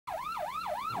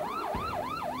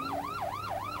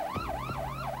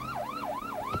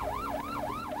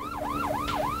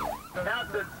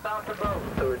Captain, stop the boat.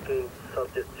 13,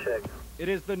 subject check. It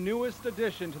is the newest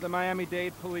addition to the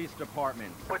Miami-Dade Police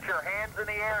Department. Put your hands in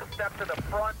the air and step to the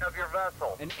front of your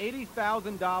vessel. An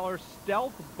 $80,000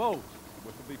 stealth boat,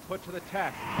 which will be put to the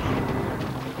test.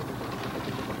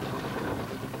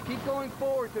 Keep going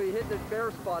forward till you hit this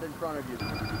bare spot in front of you.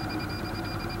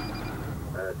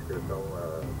 That's good.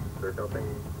 So, they're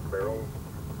dumping barrels.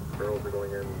 Barrels are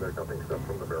going in. They're dumping stuff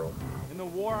from the barrel. In the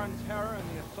war on terror and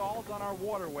the assault on our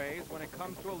waterways when it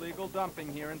comes to illegal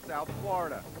dumping here in South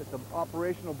Florida. It's an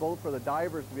operational boat for the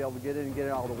divers to be able to get in and get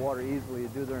out of the water easily to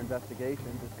do their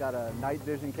investigations. It's got a night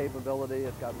vision capability.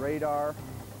 It's got radar.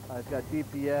 It's got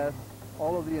GPS.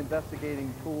 All of the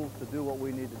investigating tools to do what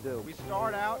we need to do. We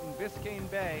start out in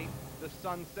Biscayne Bay, the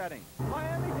sun setting.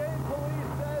 Miami-Dade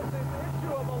police says this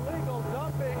issue of illegal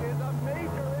dumping is a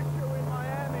major issue in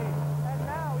Miami. And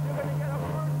now you're going to get a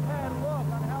first-hand look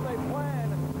on how they plan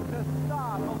to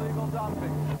stop illegal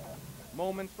dumping.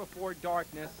 Moments before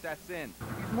darkness sets in.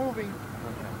 He's moving.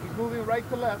 He's moving right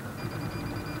to left.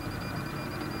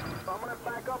 So I'm going to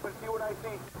back up and see what I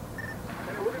see.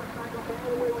 And we're going to back up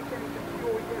all the way we can to see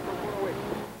what we can from far away.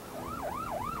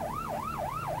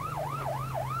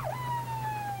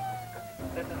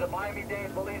 This is the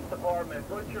Miami-Dade Police Department.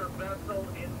 Put your vessel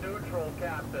in neutral,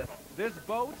 Captain. This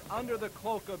boat, under the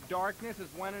cloak of darkness, is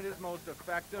when it is most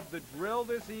effective. The drill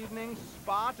this evening,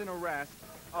 spot and arrest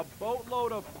a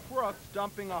boatload of crooks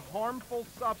dumping a harmful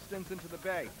substance into the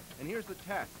bay. And here's the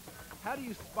test. How do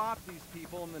you spot these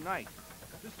people in the night?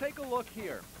 Just take a look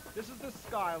here. This is the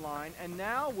skyline, and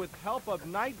now with help of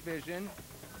night vision,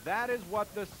 that is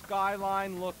what the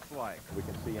skyline looks like. We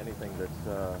can see anything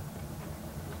that's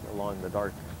along the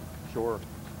dark shore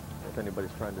if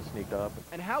anybody's trying to sneak up.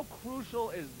 And how crucial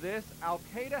is this?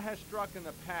 Al-Qaeda has struck in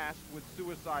the past with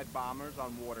suicide bombers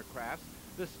on watercrafts.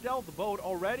 The stealth boat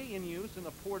already in use in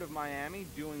the port of Miami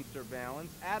doing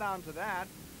surveillance. Add on to that,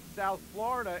 South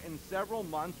Florida in several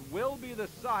months will be the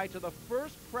site of the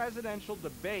first presidential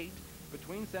debate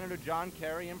between Senator John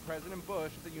Kerry and President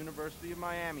Bush at the University of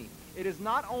Miami. It is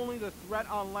not only the threat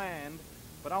on land,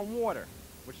 but on water,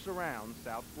 which surrounds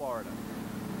South Florida.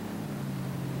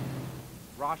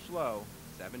 Rosh Lowe,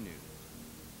 7 News.